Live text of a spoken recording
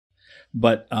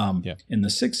But in the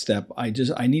sixth step, I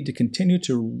need to continue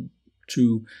to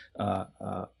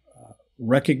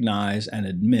recognize and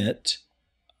admit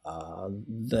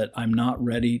that I'm not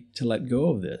ready to let go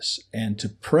of this, and to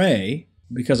pray,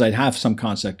 because I have some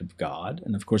concept of God,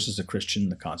 and of course as a Christian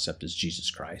the concept is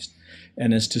Jesus Christ,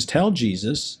 and is to tell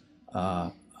Jesus,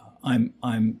 I'm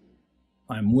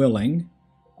willing,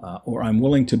 or I'm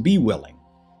willing to be willing,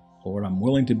 Lord, I'm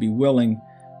willing to be willing.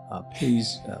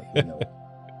 Please,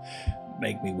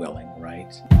 make me willing,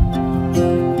 right?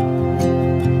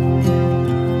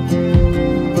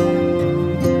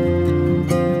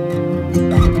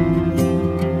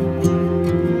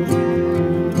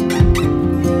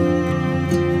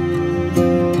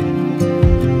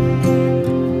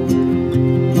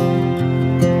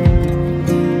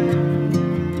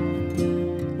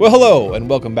 Well, hello, and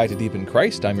welcome back to Deep in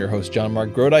Christ. I'm your host,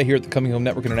 JonMarc Grodi, here at the Coming Home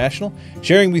Network International,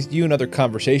 sharing with you another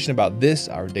conversation about this,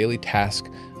 our daily task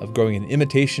of growing in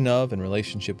imitation of and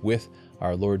relationship with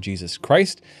our Lord Jesus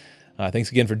Christ.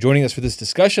 Thanks again for joining us for this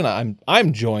discussion.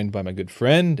 I'm joined by my good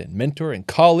friend and mentor and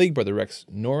colleague, Brother Rex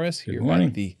Norris, here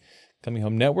at the Coming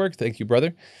Home Network. Thank you,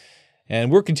 brother. And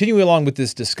we're continuing along with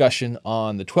this discussion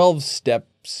on the 12-step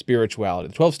spirituality,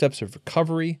 the 12 steps of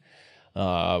recovery,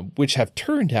 which have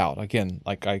turned out, again,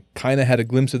 like I kind of had a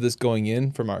glimpse of this going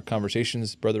in from our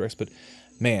conversations, Brother Rex, but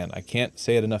man, I can't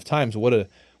say it enough times. What a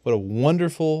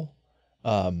wonderful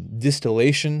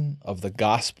distillation of the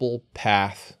gospel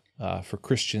path for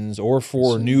Christians, or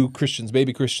for new Christians,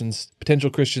 baby Christians, potential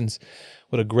Christians.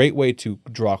 What a great way to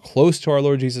draw close to our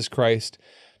Lord Jesus Christ,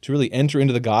 to really enter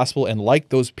into the gospel, and like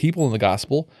those people in the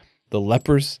gospel, the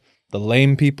lepers, the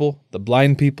lame people, the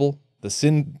blind people, the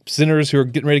sinners who are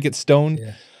getting ready to get stoned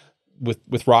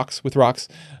with rocks.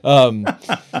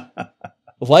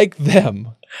 Like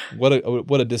them, what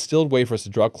a distilled way for us to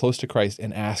draw close to Christ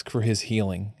and ask for His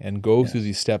healing, and go through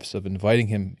these steps of inviting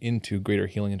Him into greater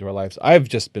healing into our lives. I've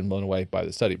just been blown away by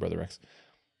the study, Brother Rex.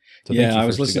 So I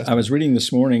was reading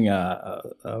this morning a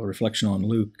reflection on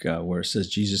Luke where it says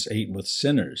Jesus ate with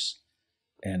sinners,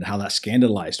 and how that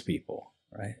scandalized people.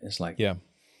 Right? It's like,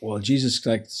 well, Jesus,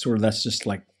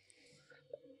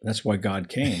 that's why God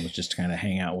came, was just to kind of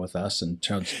hang out with us and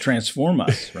transform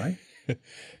us, right?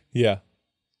 Yeah.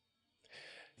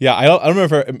 I don't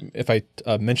remember if I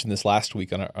mentioned this last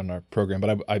week on our program,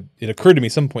 but it occurred to me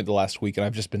some point the last week, and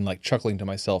I've just been like chuckling to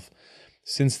myself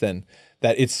since then,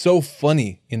 that it's so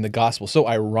funny in the gospel, so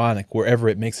ironic wherever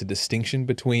it makes a distinction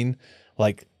between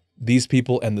like these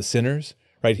people and the sinners,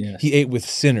 right? Yes. He ate with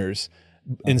sinners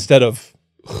instead of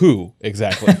who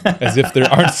exactly, as if there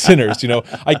aren't sinners.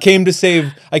 I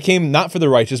came not for the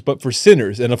righteous, but for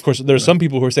sinners. And of course, there's some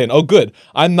people who are saying, oh, good,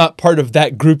 I'm not part of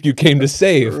that group you came to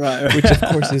save, which of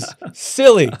course is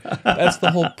silly. That's the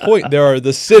whole point. There are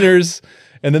the sinners,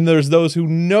 and then there's those who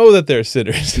know that they're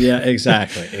sinners. Yeah,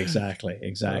 exactly.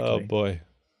 Oh, boy.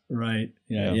 Right.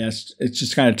 Yeah. Yes. It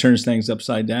just kind of turns things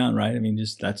upside down, right? I mean,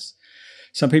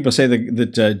 some people say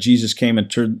that Jesus came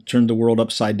and turned the world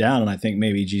upside down, and I think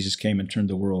maybe Jesus came and turned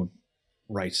the world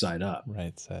right side up.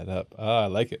 Right side up. I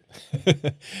like it.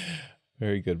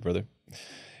 Very good, brother.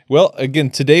 Well, again,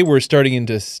 today we're starting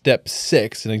into step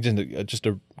 6, and again, just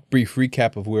a brief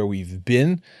recap of where we've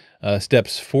been.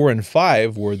 Steps 4 and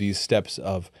 5 were these steps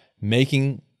of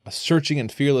making a searching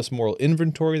and fearless moral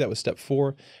inventory. That was step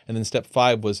 4, and then step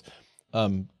 5 was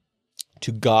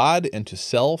to God and to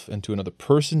self and to another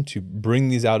person, to bring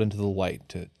these out into the light,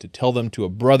 to tell them to a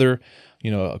brother,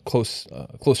 a close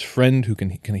friend who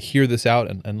can hear this out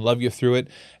and love you through it,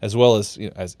 as well as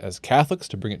as Catholics,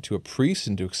 to bring it to a priest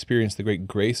and to experience the great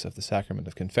grace of the sacrament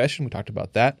of confession. We talked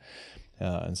about that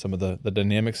and some of the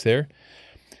dynamics there.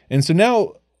 And so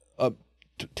now,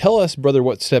 tell us, brother,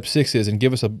 what step 6 is, and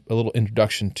give us a little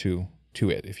introduction to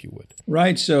it, if you would.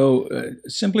 Right. So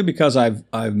simply because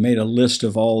I've made a list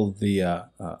of all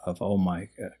my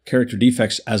character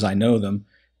defects as I know them,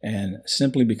 and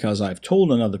simply because I've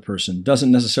told another person,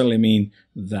 doesn't necessarily mean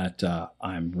that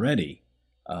I'm ready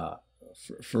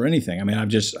for anything. I mean, I've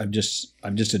just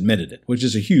admitted it, which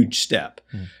is a huge step.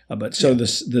 But so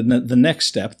the next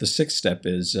step, the 6th step,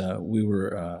 is we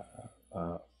were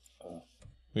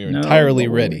entirely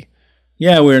ready.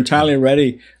 Yeah, we're entirely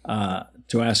ready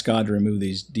to ask God to remove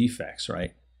these defects,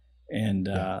 right? And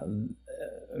I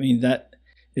mean, that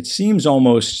it seems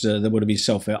almost that would be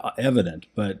self-evident,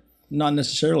 but not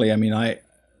necessarily. I mean,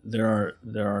 there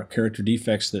are character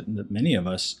defects that many of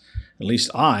us, at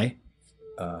least I,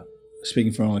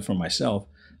 speaking only for myself,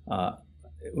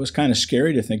 it was kind of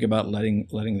scary to think about letting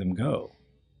them go,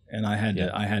 and I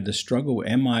had to struggle.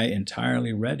 Am I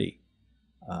entirely ready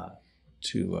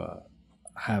to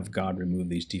have God remove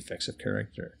these defects of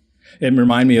character? It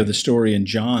reminded me of the story in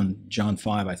John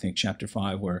 5, I think, chapter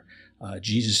 5, where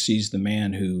Jesus sees the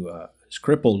man who is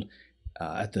crippled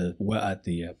at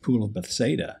the pool of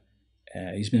Bethsaida.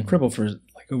 He's been crippled for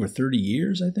like over 30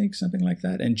 years, I think, something like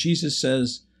that. And Jesus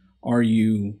says, "Are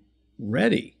you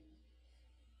ready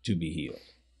to be healed?"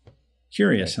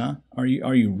 Curious, huh? Are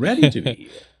you ready to be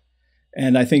healed?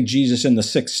 And I think Jesus, in the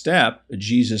sixth step,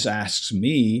 Jesus asks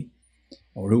me,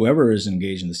 or whoever is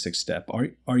engaged in the sixth step,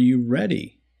 are you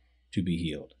ready to be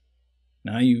healed?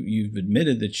 Now you've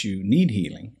admitted that you need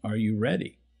healing. Are you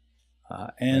ready?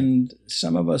 And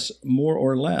some of us more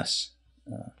or less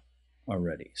are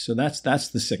ready. So that's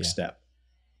the sixth step.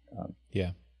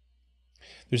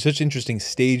 There's such interesting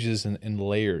stages and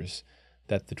layers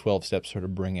that the 12 steps sort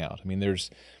of bring out. I mean, there's,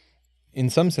 in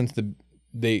some sense,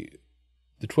 the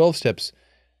 12 steps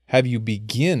have you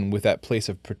begin with that place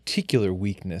of particular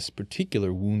weakness, particular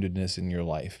woundedness in your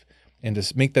life, and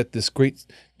to make that this great,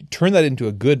 turn that into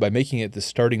a good by making it the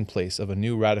starting place of a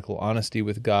new radical honesty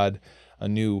with God, a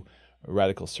new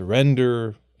radical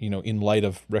surrender, in light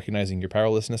of recognizing your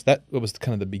powerlessness. That was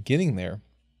kind of the beginning there.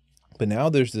 But now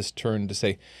there's this turn to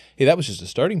say, hey, that was just a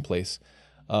starting place.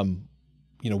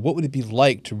 What would it be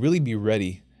like to really be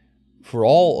ready for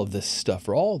all of this stuff,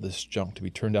 for all of this junk to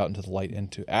be turned out into the light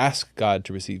and to ask God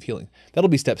to receive healing? That'll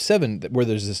be step 7, where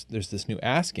there's this new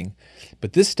asking.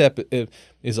 But this step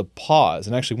is a pause.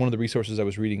 And actually, one of the resources I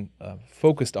was reading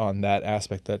focused on that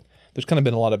aspect, that there's kind of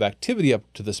been a lot of activity up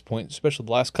to this point, especially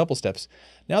the last couple steps.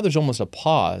 Now there's almost a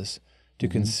pause to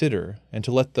consider and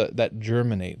to let that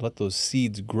germinate, let those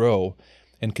seeds grow,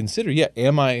 and consider,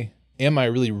 am I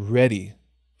really ready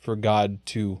for God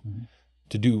to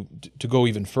go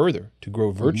even further, to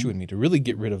grow virtue in me, to really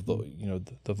get rid of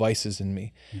the vices in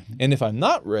me. And if I'm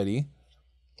not ready,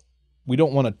 we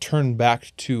don't want to turn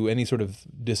back to any sort of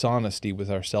dishonesty with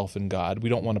ourselves and God. We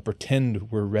don't want to pretend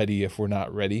we're ready if we're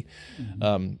not ready.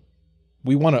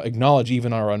 We want to acknowledge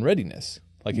even our unreadiness.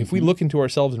 Like if we look into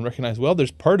ourselves and recognize, well,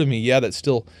 there's part of me, that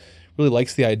still really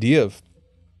likes the idea of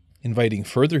inviting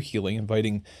further healing,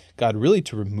 inviting God really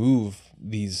to remove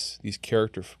these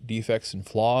character defects and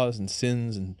flaws and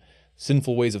sins and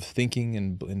sinful ways of thinking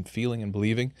and feeling and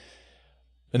believing.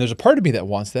 And there's a part of me that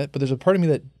wants that, but there's a part of me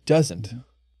that doesn't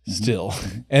still.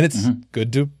 And it's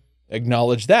good to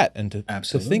acknowledge that and to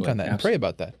think on that and pray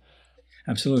about that.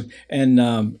 Absolutely. And,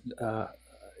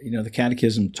 the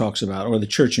Catechism talks about, or the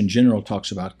Church in general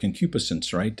talks about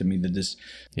concupiscence, right? I mean, there's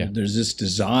this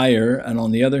desire, and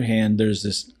on the other hand, there's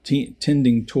this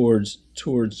tending towards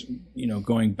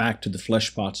going back to the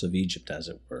flesh pots of Egypt, as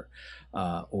it were,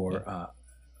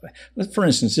 for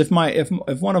instance, if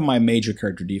one of my major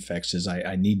character defects is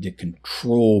I need to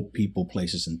control people,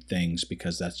 places, and things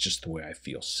because that's just the way I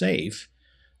feel safe.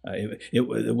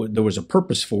 There was a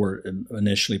purpose for it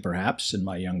initially, perhaps, in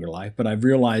my younger life, but I've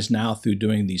realized now through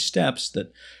doing these steps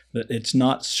that it's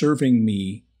not serving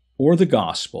me or the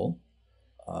gospel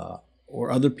or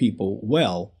other people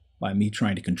well by me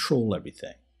trying to control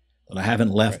everything, that I haven't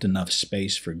left enough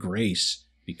space for grace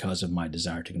because of my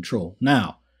desire to control.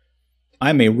 Now,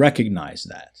 I may recognize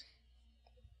that.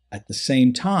 At the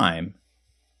same time,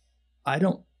 I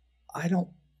don't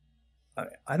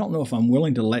know if I'm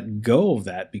willing to let go of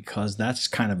that, because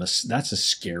that's a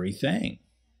scary thing,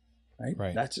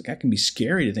 right? That can be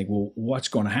scary to think, well, what's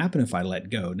going to happen if I let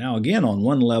go? Now, again, on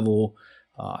one level,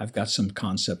 I've got some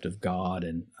concept of God,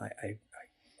 and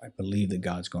I believe that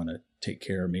God's going to take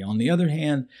care of me. On the other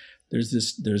hand, there's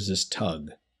this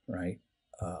tug, right?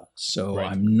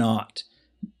 I'm not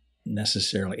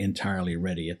necessarily entirely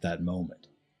ready at that moment.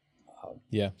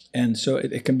 And so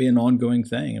it can be an ongoing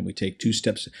thing, and we take 2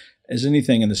 steps. As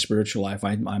anything in the spiritual life,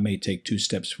 I may take 2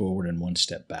 steps forward and 1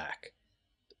 step back.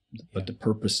 But the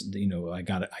purpose, I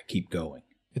keep going.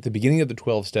 At the beginning of the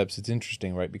 12 steps, it's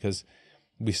interesting, right? Because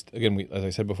as I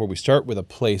said before, we start with a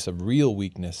place of real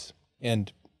weakness.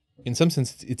 And in some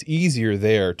sense, it's easier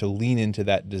there to lean into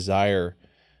that desire,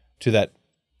 to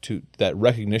that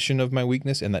recognition of my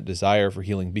weakness and that desire for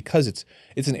healing, because it's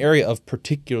an area of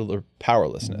particular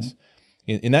powerlessness.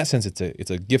 In that sense,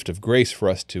 it's a gift of grace for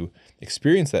us to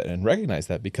experience that and recognize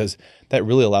that, because that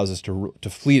really allows us to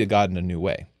flee to God in a new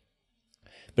way.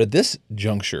 But at this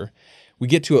juncture, we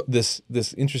get to this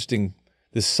interesting,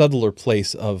 this subtler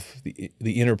place of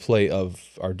the interplay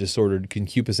of our disordered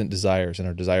concupiscent desires and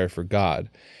our desire for God.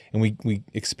 And we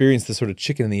experience this sort of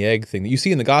chicken and the egg thing that you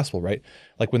see in the gospel, right?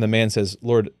 Like when the man says,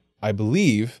 "Lord, I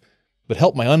believe, but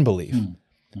help my unbelief."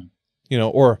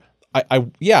 Or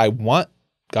I want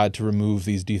God to remove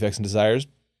these defects and desires,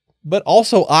 but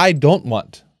also I don't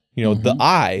want, the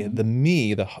I, the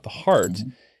me, the heart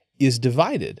is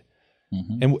divided.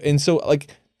 And so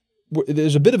like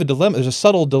there's a bit of a dilemma. There's a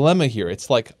subtle dilemma here. It's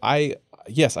like,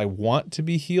 yes, I want to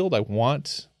be healed. I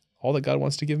want all that God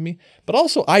wants to give me, but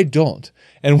also I don't.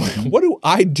 And what do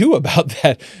I do about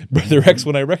that, Brother X,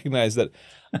 when I recognize that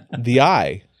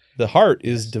the heart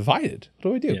is divided?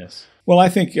 What do I do? Yes. Well, I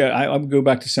think I'll go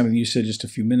back to something you said just a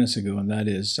few minutes ago, and that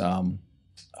is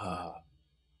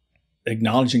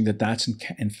acknowledging that that's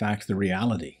in fact the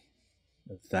reality.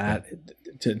 That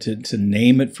to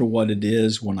name it for what it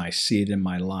is when I see it in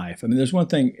my life. I mean, there's one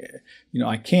thing,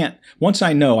 I can't. Once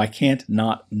I know, I can't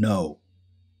not know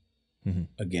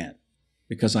again,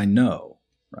 because I know,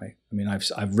 right? I mean,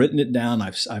 I've written it down.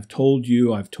 I've told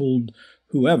you. I've told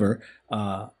whoever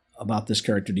about this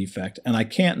character defect, and I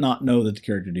can't not know that the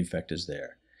character defect is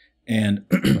there. And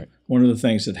one of the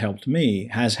things that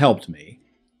has helped me,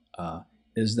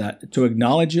 is that to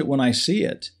acknowledge it when I see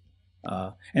it.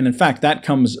 And in fact, that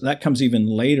comes even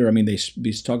later. I mean, they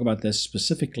talk about this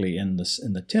specifically in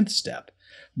the 10th step,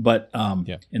 but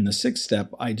in the 6th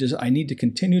step, I need to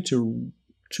continue to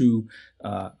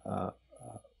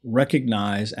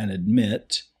recognize and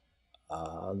admit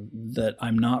that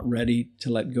I'm not ready to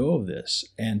let go of this,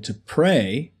 and to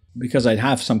pray, because I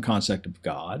have some concept of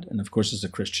God, and of course, as a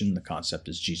Christian, the concept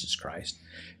is Jesus Christ,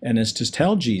 and is to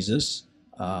tell Jesus,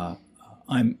 I'm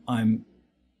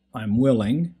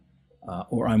willing.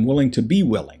 Or I'm willing to be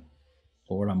willing.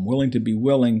 Lord, I'm willing to be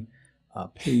willing.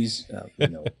 Please,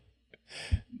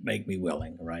 make me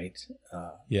willing, right?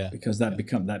 Because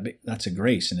that's a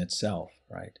grace in itself,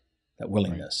 right? That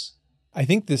willingness. Right. I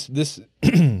think this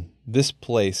this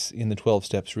place in the 12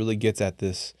 steps really gets at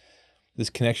this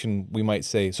connection, we might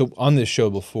say. So on this show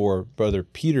before, Father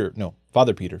Peter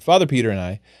and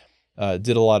I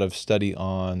did a lot of study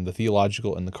on the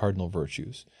theological and the cardinal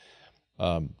virtues.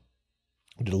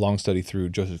 We did a long study through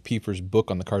Joseph Pieper's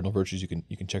book on the cardinal virtues.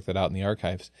 You can check that out in the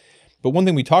archives. But one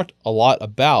thing we talked a lot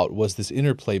about was this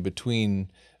interplay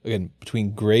between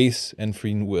grace and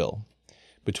free will,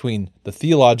 between the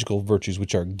theological virtues,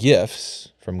 which are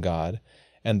gifts from God,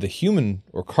 and the human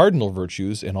or cardinal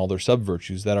virtues and all their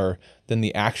sub-virtues that are then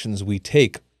the actions we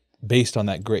take based on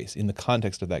that grace, in the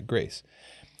context of that grace.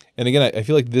 And again, I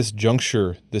feel like this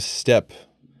juncture, this step,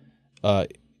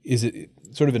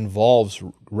 sort of involves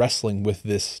wrestling with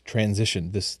this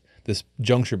transition, this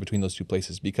juncture between those two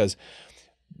places, because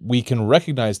we can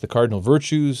recognize the cardinal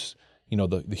virtues,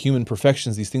 the human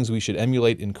perfections, these things we should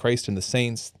emulate in Christ and the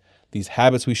saints, these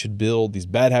habits we should build, these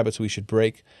bad habits we should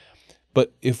break.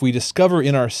 But if we discover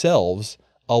in ourselves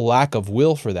a lack of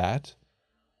will for that,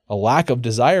 a lack of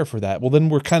desire for that, well, then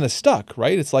we're kind of stuck,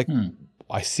 right? It's like,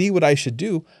 I see what I should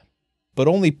do, but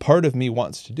only part of me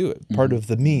wants to do it. Part of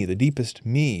the deepest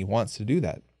me wants to do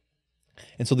that.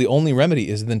 And so the only remedy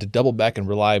is then to double back and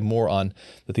rely more on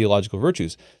the theological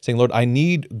virtues, saying, Lord, I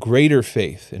need greater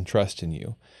faith and trust in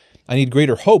you. I need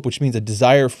greater hope, which means a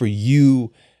desire for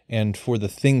you and for the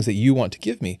things that you want to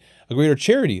give me. A greater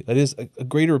charity, that is a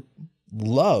greater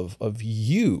love of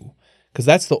you, because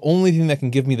that's the only thing that can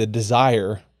give me the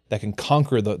desire that can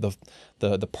conquer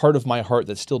the part of my heart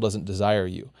that still doesn't desire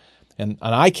you. And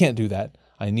I can't do that.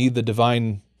 I need the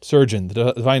divine surgeon,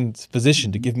 the divine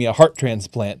physician to give me a heart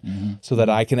transplant so that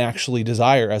I can actually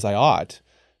desire as I ought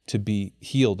to be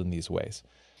healed in these ways.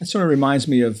 It sort of reminds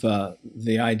me of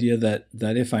the idea that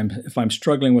if I'm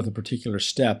struggling with a particular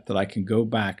step, that I can go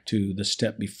back to the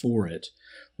step before it,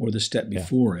 or the step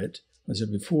before it,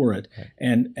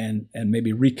 and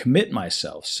maybe recommit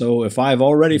myself. So if I've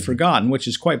already forgotten, which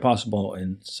is quite possible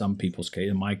in some people's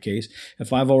case, in my case,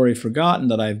 if I've already forgotten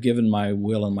that I've given my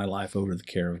will and my life over to the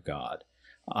care of God,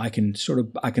 I can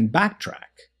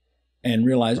backtrack and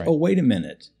realize, oh, wait a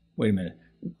minute.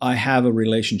 I have a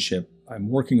relationship. I'm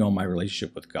working on my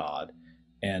relationship with God,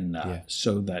 and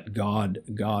so that God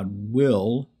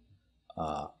will,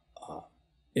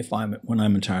 when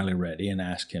I'm entirely ready, and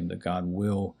ask Him, that God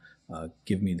will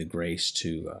give me the grace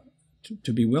to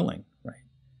be willing, right?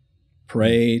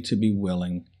 Pray to be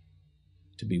willing,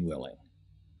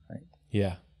 right?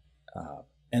 Yeah.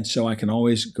 And so I can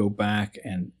always go back,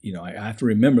 and I have to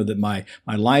remember that my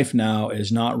life now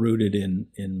is not rooted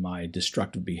in my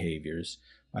destructive behaviors.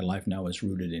 My life now is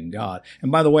rooted in God. And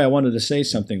by the way, I wanted to say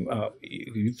something.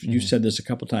 You've said this a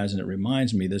couple times, and it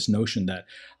reminds me this notion that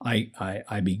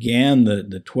I began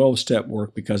the 12-step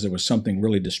work because there was something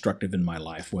really destructive in my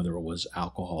life, whether it was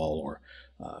alcohol or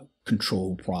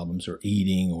control problems or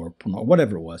eating or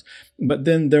whatever it was. But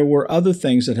then there were other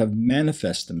things that have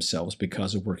manifested themselves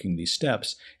because of working these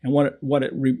steps. And what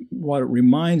it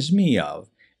reminds me of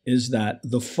is that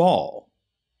the fall,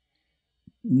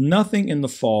 nothing in the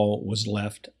fall was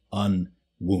left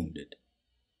unwounded.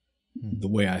 The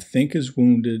way I think is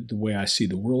wounded. The way I see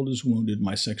the world is wounded.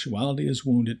 My sexuality is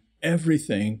wounded.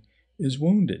 Everything is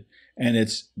wounded. And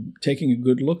it's taking a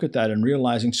good look at that and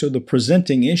realizing, so the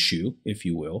presenting issue, if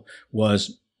you will,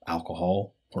 was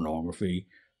alcohol, pornography,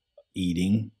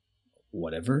 eating,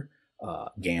 whatever,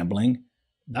 gambling.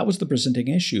 That was the presenting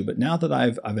issue. But now that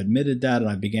I've admitted that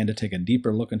and I began to take a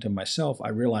deeper look into myself, I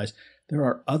realized there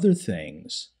are other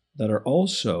things that are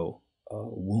also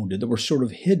wounded, that were sort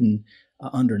of hidden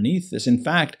underneath this. In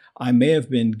fact, I may have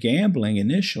been gambling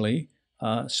initially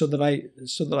so that I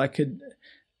could.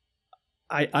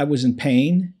 I was in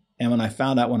pain, and when I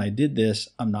found out when I did this,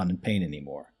 I'm not in pain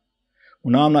anymore.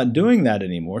 Well, now I'm not doing that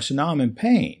anymore, so now I'm in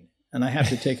pain, and I have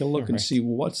to take a look and see,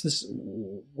 well, what's this?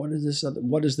 What is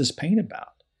this pain about?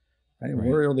 Right? Right.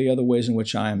 Where are the other ways in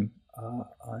which I'm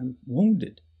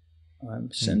wounded, I'm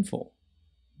sinful,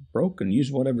 broken?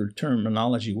 Use whatever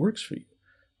terminology works for you,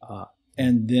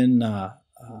 and then I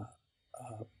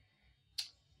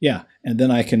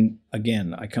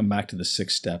come back to the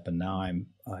sixth step, and now I'm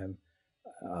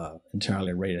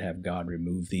entirely ready to have God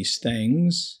remove these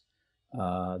things,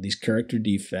 these character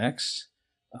defects,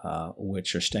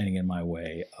 which are standing in my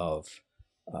way of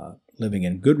living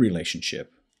in good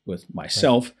relationship with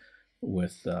myself, right,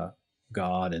 with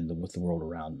God, and with the world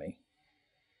around me.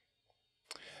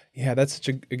 Yeah, that's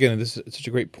this is such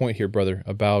a great point here, brother,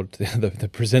 about the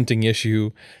presenting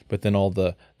issue, but then all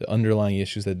the underlying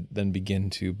issues that then begin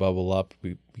to bubble up.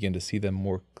 We begin to see them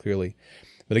more clearly.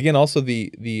 But again, also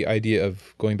the idea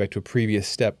of going back to a previous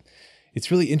step, it's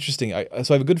really interesting. So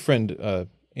I have a good friend,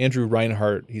 Andrew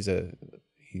Reinhardt. He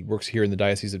works here in the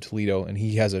Diocese of Toledo, and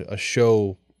he has a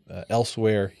show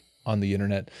elsewhere on the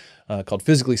internet called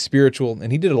Physically Spiritual,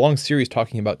 and he did a long series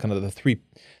talking about kind of the three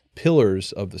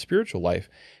pillars of the spiritual life.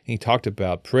 And he talked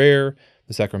about prayer,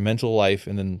 the sacramental life,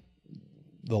 and then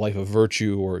the life of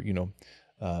virtue, or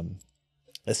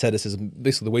asceticism,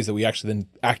 basically the ways that we actually then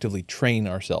actively train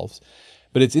ourselves.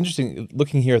 But it's interesting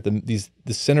looking here at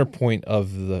the center point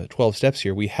of the 12 steps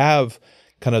here. We have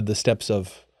kind of the steps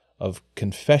of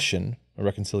confession or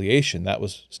reconciliation. That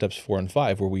was steps 4 and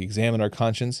 5, where we examine our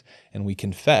conscience and we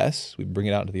confess, we bring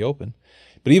it out into the open.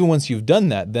 But even once you've done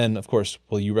that, then of course,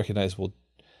 you recognize,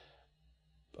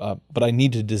 but I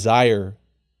need to desire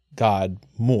God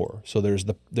more. So there's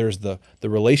the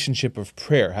relationship of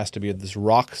prayer has to be this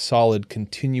rock solid,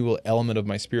 continual element of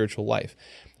my spiritual life.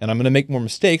 And I'm going to make more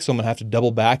mistakes, so I'm going to have to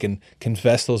double back and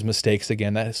confess those mistakes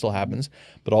again. That still happens.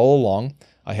 But all along,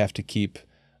 I have to keep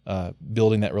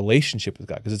building that relationship with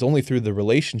God, because it's only through the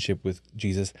relationship with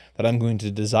Jesus that I'm going to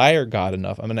desire God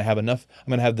enough. I'm going to have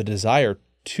the desire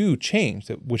to change,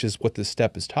 which is what this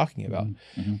step is talking about.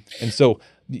 Mm-hmm. And so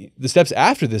the steps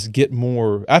after this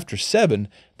after 7,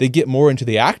 they get more into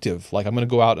the active. Like, I'm going to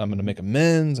go out, I'm going to make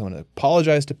amends, I'm going to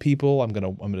apologize to people, I'm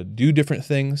going to do different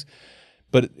things.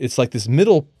 But it's like this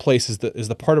middle place is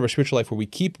the part of our spiritual life where we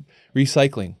keep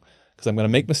recycling, because I'm going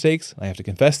to make mistakes, I have to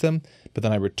confess them, but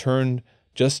then I return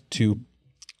just to,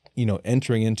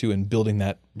 entering into and building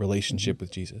that relationship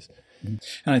with Jesus. And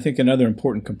I think another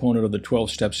important component of the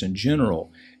 12 steps in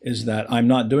general is that I'm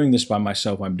not doing this by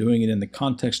myself. I'm doing it in the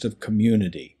context of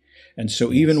community. And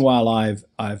so even while I've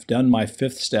done my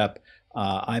 5th step,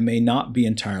 I may not be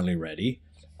entirely ready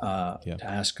to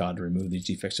ask God to remove these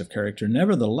defects of character.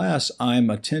 Nevertheless, I'm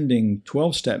attending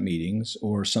 12-step meetings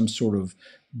or some sort of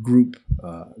group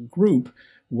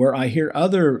where I hear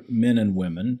other men and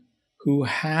women who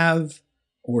have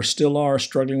or still are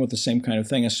struggling with the same kind of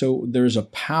thing. And so there's a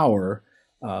power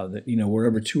that,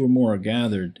 wherever 2 or more are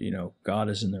gathered, God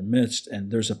is in their midst.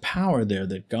 And there's a power there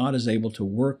that God is able to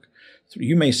work through.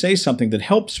 You may say something that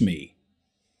helps me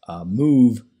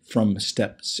move from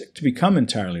step 6 to become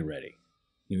entirely ready.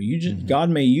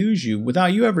 God may use you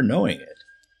without you ever knowing it,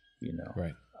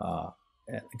 Right.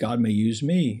 God may use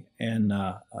me. And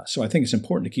so I think it's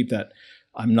important to keep that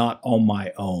I'm not on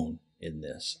my own in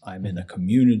this. I'm in a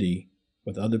community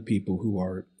with other people who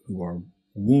are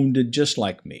wounded just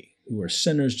like me, who are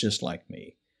sinners just like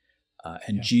me.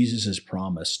 And Jesus has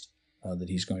promised that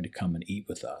he's going to come and eat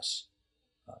with us.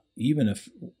 Even if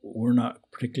we're not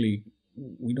particularly,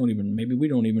 we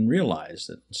don't even realize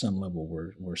that at some level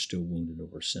we're still wounded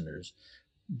over sinners.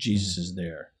 Jesus is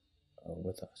there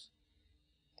with us.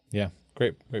 Yeah,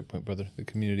 great point, brother. The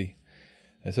community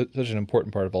is such an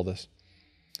important part of all this.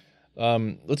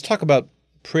 Let's talk about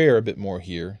prayer a bit more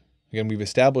here. Again, we've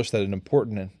established that an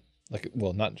important,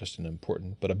 not just an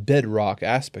important, but a bedrock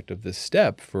aspect of this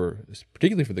step,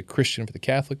 particularly for the Christian, for the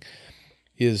Catholic,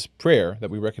 is prayer. That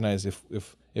we recognize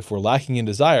if we're lacking in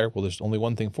desire, there's only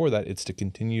one thing for that: it's to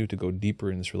continue to go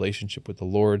deeper in this relationship with the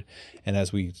Lord. And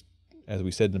as as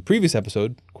we said in the previous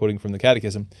episode, quoting from the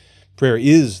Catechism, prayer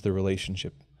is the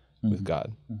relationship with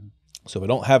God. So if I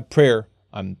don't have prayer,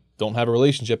 I don't have a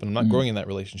relationship, and I'm not growing in that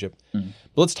relationship. But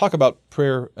let's talk about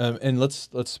prayer, and let's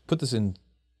put this in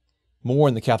more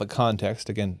in the Catholic context.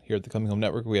 Again, here at the Coming Home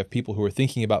Network, we have people who are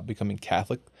thinking about becoming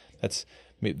Catholic. That's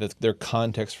their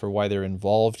context for why they're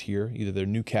involved here. Either they're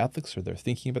new Catholics or they're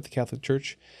thinking about the Catholic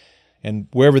Church. And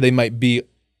wherever they might be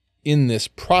in this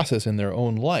process in their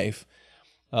own life,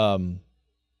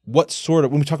 what sort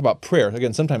of, when we talk about prayer,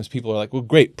 again, sometimes people are like, well,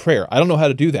 great, prayer. I don't know how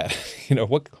to do that.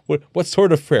 What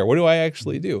sort of prayer? What do I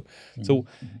actually do? So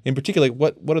in particular,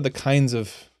 what are the kinds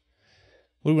of,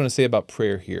 what do we want to say about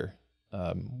prayer here?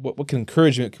 What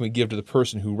encouragement can we give to the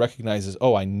person who recognizes,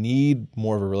 oh, I need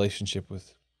more of a relationship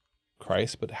with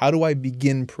Christ, but how do I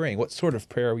begin praying? What sort of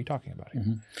prayer are we talking about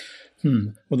here?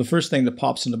 Well, the first thing that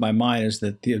pops into my mind is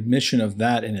that the admission of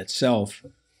that in itself,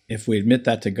 if we admit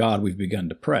that to God, we've begun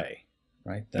to pray,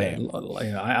 right?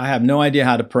 I have no idea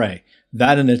how to pray.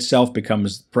 That in itself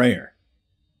becomes prayer.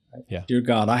 Right? Yeah. Dear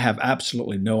God, I have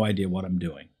absolutely no idea what I'm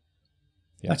doing.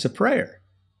 Yeah. That's a prayer.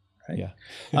 Right?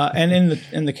 Yeah. And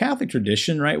in the Catholic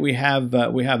tradition, right, we have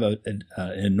an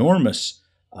enormous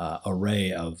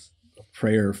array of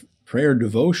prayer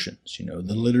devotions.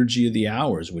 The Liturgy of the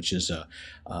Hours, which is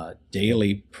a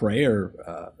daily prayer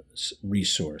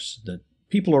resource that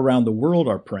people around the world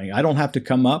are praying. I don't have to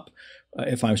come up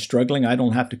if I'm struggling. I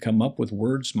don't have to come up with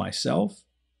words myself.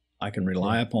 I can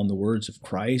rely upon the words of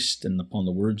Christ and upon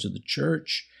the words of the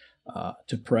Church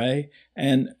to pray.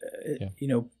 And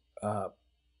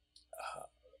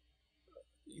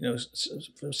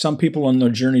some people on their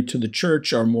journey to the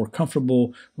church are more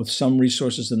comfortable with some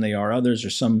resources than they are others, or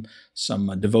some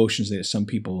devotions. Some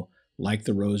people like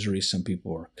the rosary. Some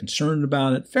people are concerned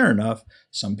about it. Fair enough.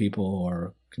 Some people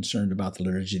are concerned about the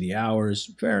Liturgy of the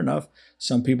Hours. Fair enough.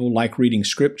 Some people like reading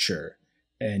Scripture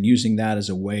and using that as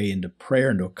a way into prayer,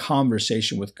 into a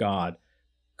conversation with God.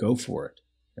 Go for it.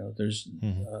 I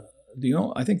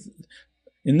think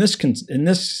in this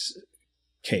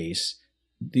case,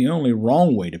 the only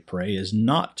wrong way to pray is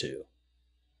not to,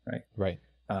 right? Right.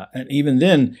 And even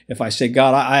then, if I say,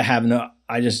 God, I'm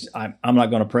not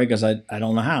going to pray because I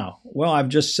don't know how. Well, I've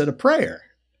just said a prayer.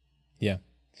 Yeah.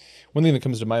 One thing that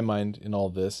comes to my mind in all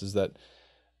this is that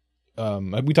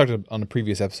we talked on a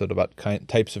previous episode about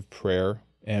types of prayer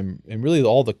and really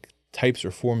all the types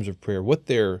or forms of prayer, what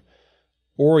they're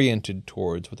oriented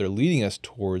towards, what they're leading us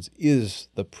towards is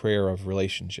the prayer of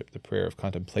relationship, the prayer of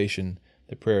contemplation,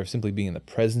 the prayer of simply being in the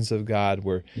presence of God,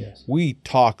 where we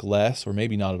talk less or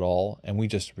maybe not at all, and we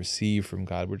just receive from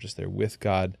God. We're just there with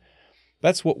God.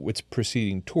 That's what it's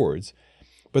proceeding towards.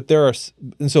 But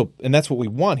and that's what we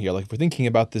want here. Like if we're thinking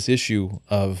about this issue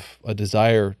of a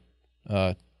desire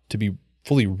to be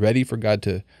fully ready for God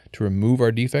to remove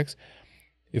our defects,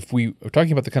 if we are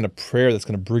talking about the kind of prayer that's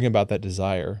going to bring about that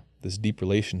desire, this deep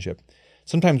relationship,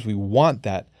 sometimes we want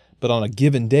that, but on a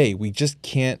given day, we just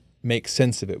can't make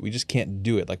sense of it. We just can't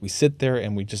do it. Like we sit there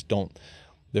and we just don't.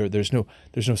 There's no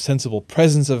sensible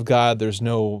presence of God.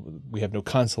 We have no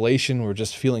consolation. We're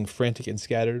just feeling frantic and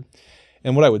scattered.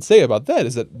 And what I would say about that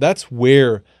is that that's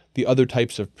where the other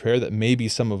types of prayer that maybe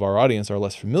some of our audience are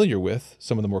less familiar with,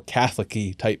 some of the more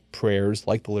Catholic-y type prayers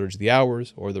like the Liturgy of the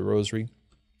Hours or the Rosary,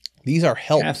 these are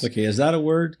helps. Catholic-y, is that a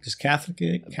word? Is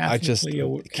Catholic-y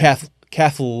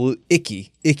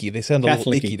icky. They sound a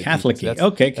little icky to Catholic-y. people.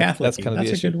 Okay, Catholic. That's kind of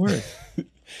the issue. A good word.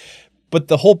 But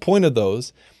the whole point of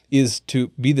those is to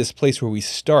be this place where we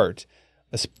start,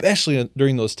 especially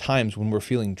during those times when we're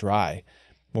feeling dry,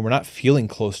 when we're not feeling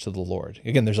close to the Lord.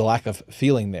 Again, there's a lack of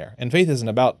feeling there. And faith isn't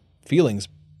about feelings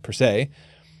per se.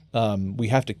 We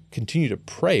have to continue to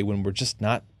pray when we're just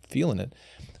not feeling it.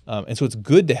 And so it's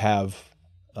good to have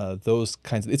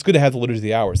it's good to have the Liturgy of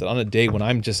the Hours, that on a day when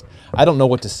I don't know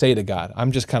what to say to God.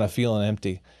 I'm just kind of feeling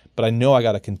empty, but I know I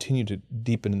got to continue to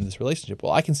deepen in this relationship.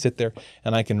 Well, I can sit there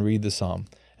and I can read the Psalm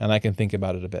and I can think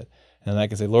about it a bit. And I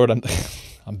can say, Lord,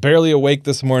 I'm barely awake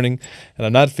this morning and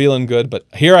I'm not feeling good, but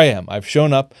here I am. I've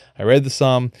shown up. I read the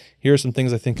Psalm. Here are some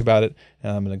things I think about it,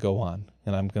 and I'm going to go on.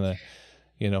 And I'm going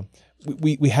to,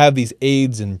 we have these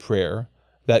aids in prayer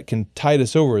that can tide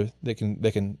us over, that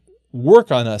can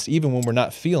work on us even when we're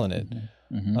not feeling it,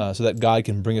 so that God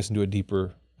can bring us into a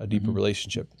deeper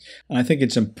relationship. And I think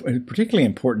it's particularly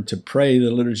important to pray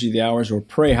the Liturgy of the Hours, or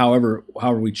pray however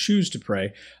we choose to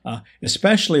pray,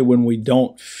 especially when we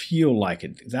don't feel like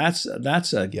it.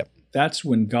 That's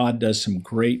when God does some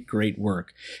great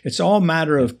work. It's all a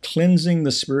matter of cleansing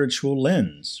the spiritual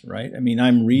lens, right? I mean,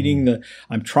 I'm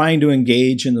trying to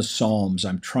engage in the Psalms.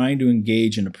 I'm trying to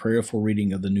engage in a prayerful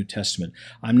reading of the New Testament.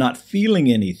 I'm not feeling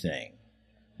anything.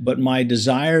 but my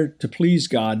desire to please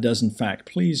God does in fact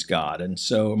please God. And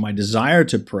so my desire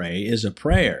to pray is a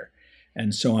prayer.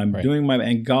 And so I'm Right. doing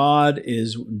and God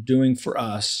is doing for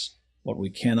us what we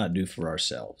cannot do for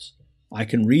ourselves. I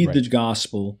can read Right. the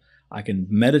gospel, I can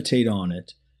meditate on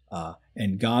it,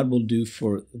 and God will do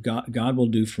for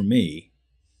me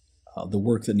the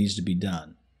work that needs to be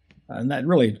done. And that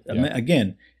really,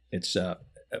 again, it's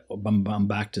I'm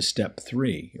back to step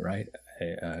 3, right?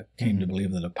 I came to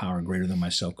believe that a power greater than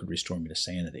myself could restore me to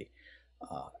sanity.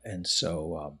 And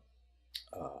so,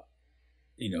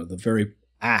 the very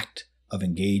act of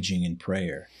engaging in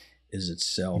prayer is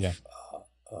itself,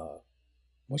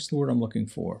 what's the word I'm looking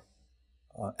for?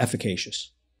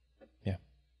 Efficacious. Yeah.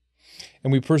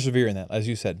 And we persevere in that. As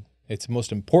you said, it's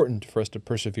most important for us to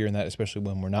persevere in that, especially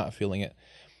when we're not feeling it,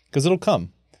 because it'll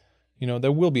come.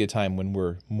 There will be a time when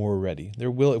we're more ready.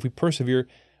 If we persevere,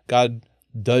 God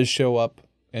does show up,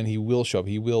 and He will show up.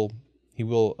 He will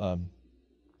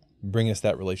bring us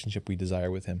that relationship we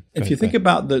desire with Him. If you think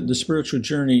about the spiritual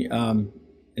journey in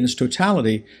its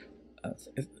totality,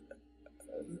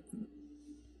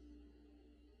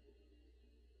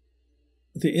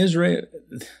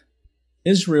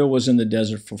 Israel was in the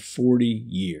desert for 40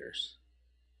 years.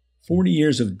 40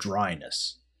 years of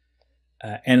dryness.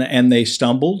 And they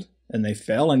stumbled and they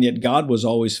fell, and yet God was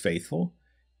always faithful.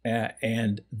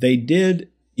 And they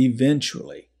did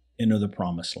eventually enter the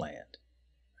promised land.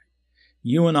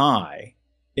 You and I,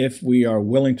 if we are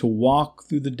willing to walk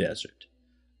through the desert,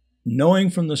 knowing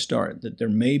from the start that there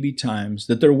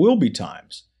will be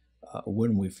times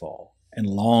when we fall and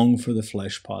long for the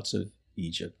flesh pots of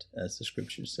Egypt, as the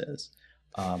scripture says,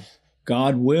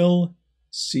 God will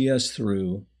see us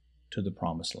through to the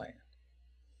promised land.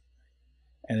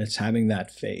 And it's having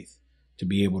that faith to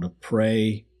be able to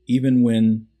pray even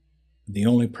when the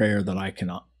only prayer that I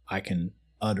can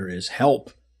utter is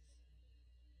help.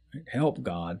 Help,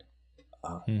 God.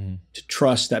 To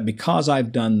trust that because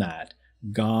I've done that,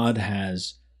 God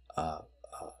has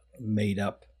made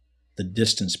up the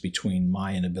distance between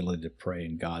my inability to pray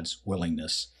and God's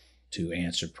willingness to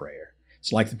answer prayer.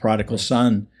 It's like the prodigal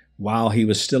son. While he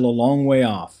was still a long way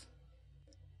off,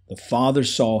 the father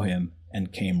saw him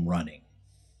and came running.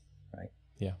 Right?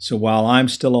 Yeah. So while I'm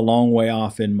still a long way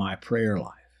off in my prayer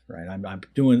life, right?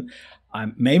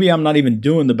 Maybe I'm not even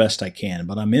doing the best I can,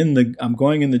 but I'm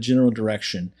going in the general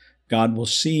direction. God will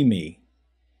see me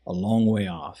a long way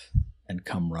off and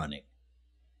come running.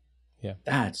 Yeah.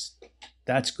 That's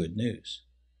good news.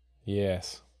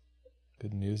 Yes.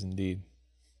 Good news indeed.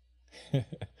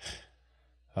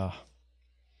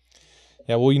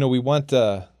 Yeah, well, we want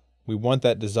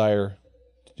that desire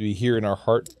to be here in our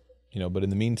heart, but in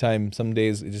the meantime, some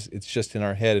days it's just in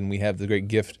our head, and we have the great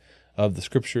gift of the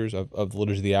scriptures, of the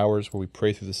Liturgy of the Hours, where we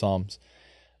pray through the Psalms,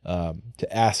 to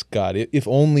ask God, if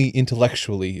only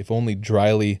intellectually, if only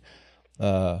dryly,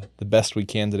 the best we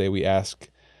can today, we ask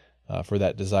for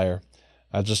that desire.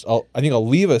 I think I'll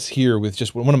leave us here with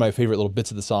just one of my favorite little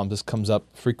bits of the Psalms. This comes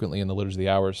up frequently in the Liturgy of the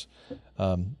Hours.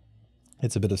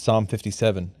 It's a bit of Psalm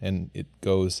 57, and it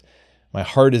goes, "My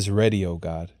heart is ready, O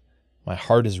God. My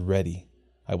heart is ready.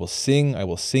 I will sing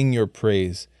your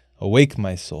praise. Awake,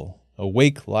 my soul.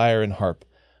 Awake, lyre and harp.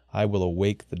 I will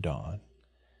awake the dawn."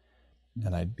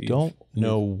 And I don't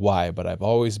know why, but I've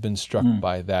always been struck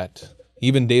by that.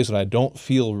 Even days when I don't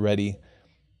feel ready,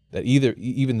 that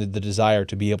even the desire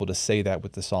to be able to say that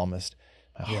with the psalmist,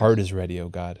 my heart is ready, O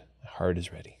God. My heart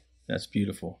is ready. That's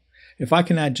beautiful. If I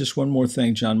can add just one more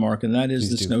thing, JonMarc, and that is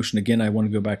Please this do. notion, again, I want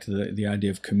to go back to the idea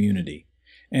of community.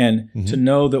 And to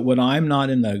know that when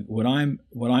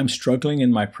I'm struggling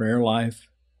in my prayer life,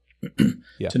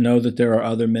 to know that there are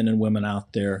other men and women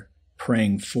out there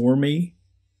praying for me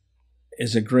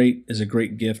is a great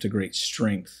gift, a great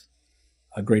strength,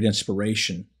 a great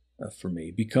inspiration for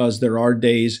me. Because there are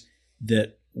days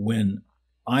that when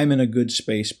I'm in a good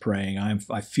space praying,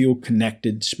 I feel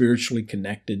connected, spiritually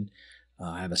connected.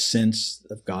 I have a sense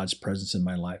of God's presence in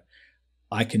my life.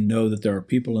 I can know that there are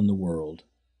people in the world,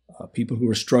 people who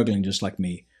are struggling just like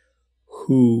me,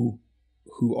 who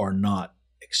are not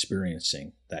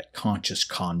experiencing that conscious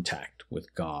contact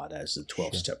with God, as the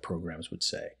 12-step programs would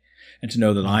say. And to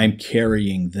know that I'm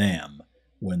carrying them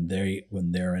when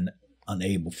they're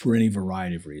unable, for any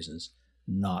variety of reasons,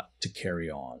 not to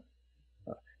carry on.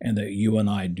 And that you and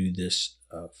I do this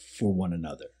for one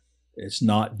another. It's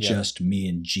not just me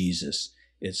and Jesus.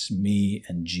 It's me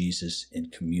and Jesus in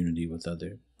community with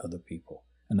other people.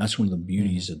 And that's one of the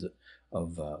beauties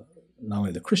of not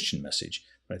only the Christian message,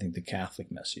 but I think the Catholic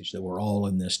message, that we're all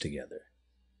in this together.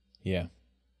 Yeah.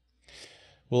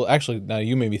 Well, actually, now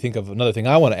you made me think of another thing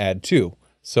I want to add too.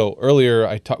 So earlier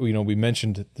I talked, we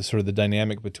mentioned the sort of the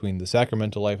dynamic between the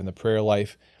sacramental life and the prayer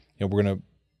life. We're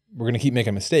gonna keep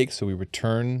making mistakes, so we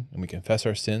return and we confess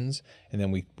our sins, and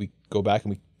then we go back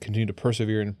and we continue to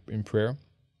persevere in prayer.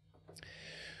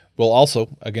 Well,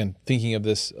 also, again, thinking of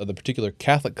this, the particular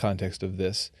Catholic context of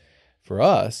this for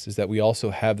us is that we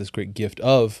also have this great gift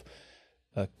of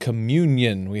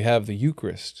communion. We have the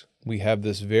Eucharist. We have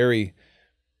this very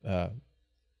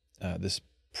this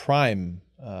prime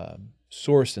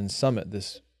source and summit,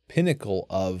 this pinnacle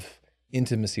of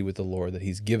intimacy with the Lord that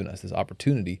He's given us, this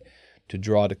opportunity to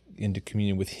draw into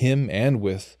communion with Him and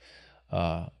with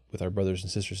our brothers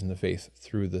and sisters in the faith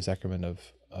through the sacrament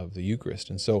of the Eucharist.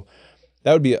 And so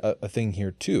that would be a thing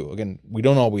here too. Again, we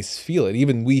don't always feel it.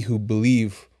 Even we who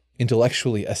believe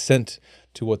intellectually assent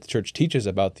to what the Church teaches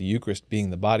about the Eucharist being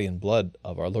the body and blood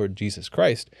of our Lord Jesus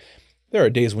Christ, there are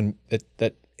days when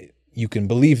that you can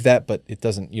believe that, but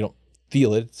you don't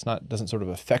feel it. Doesn't sort of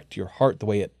affect your heart the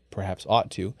way it perhaps ought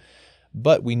to.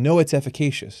 But we know it's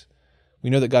efficacious.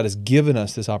 We know that God has given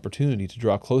us this opportunity to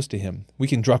draw close to Him. We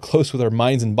can draw close with our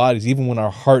minds and bodies even when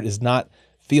our heart is not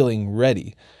feeling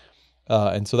ready.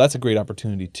 And so that's a great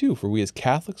opportunity too for we as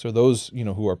Catholics, or those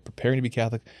who are preparing to be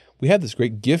Catholic. We have this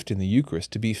great gift in the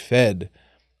Eucharist to be fed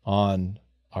on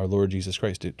our Lord Jesus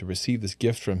Christ, to receive this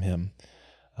gift from Him,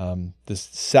 this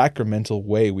sacramental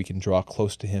way we can draw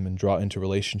close to Him and draw into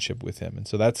relationship with Him. And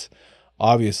so that's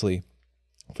obviously,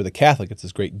 for the Catholic, it's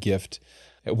this great gift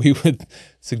that we would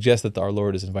suggest that our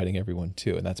Lord is inviting everyone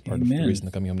to, and that's part of the reason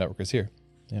the Coming Home Network is here.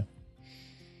 Yeah.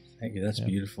 Thank you. That's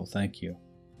beautiful. Thank you.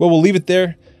 Well, we'll leave it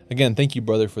there. Again, thank you,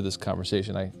 brother, for this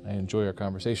conversation. I enjoy our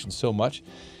conversation so much,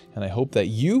 and I hope that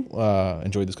you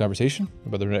enjoyed this conversation.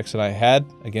 Brother Rex and I had.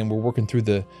 Again, we're working through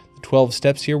the 12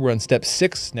 steps here. We're on step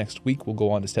 6. Next week, we'll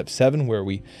go on to step 7, where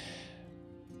we're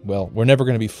never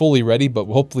going to be fully ready, but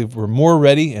hopefully we're more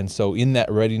ready. And so in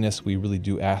that readiness, we really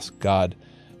do ask God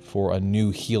for a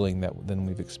new healing than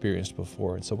we've experienced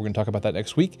before. And so we're going to talk about that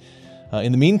next week.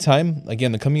 In the meantime,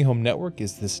 again, the Coming Home Network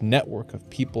is this network of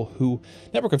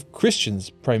network of Christians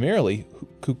primarily,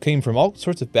 who came from all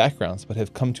sorts of backgrounds, but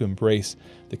have come to embrace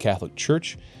the Catholic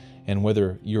Church. And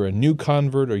whether you're a new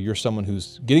convert, or you're someone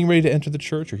who's getting ready to enter the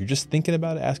church, or you're just thinking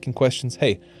about it, asking questions,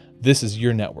 hey, this is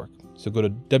your network. So go to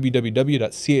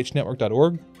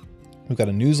www.chnetwork.org. We've got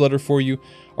a newsletter for you,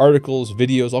 articles,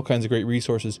 videos, all kinds of great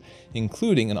resources,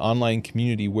 including an online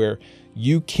community where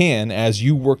you can, as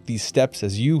you work these steps,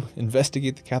 as you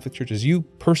investigate the Catholic Church, as you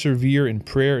persevere in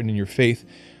prayer and in your faith,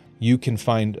 you can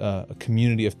find a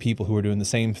community of people who are doing the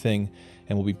same thing,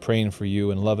 and will be praying for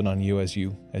you and loving on you as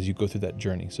you go through that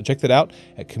journey. So check that out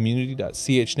at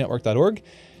community.chnetwork.org.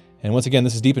 And once again,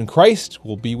 this is Deep in Christ.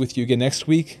 We'll be with you again next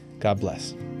week. God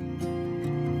bless.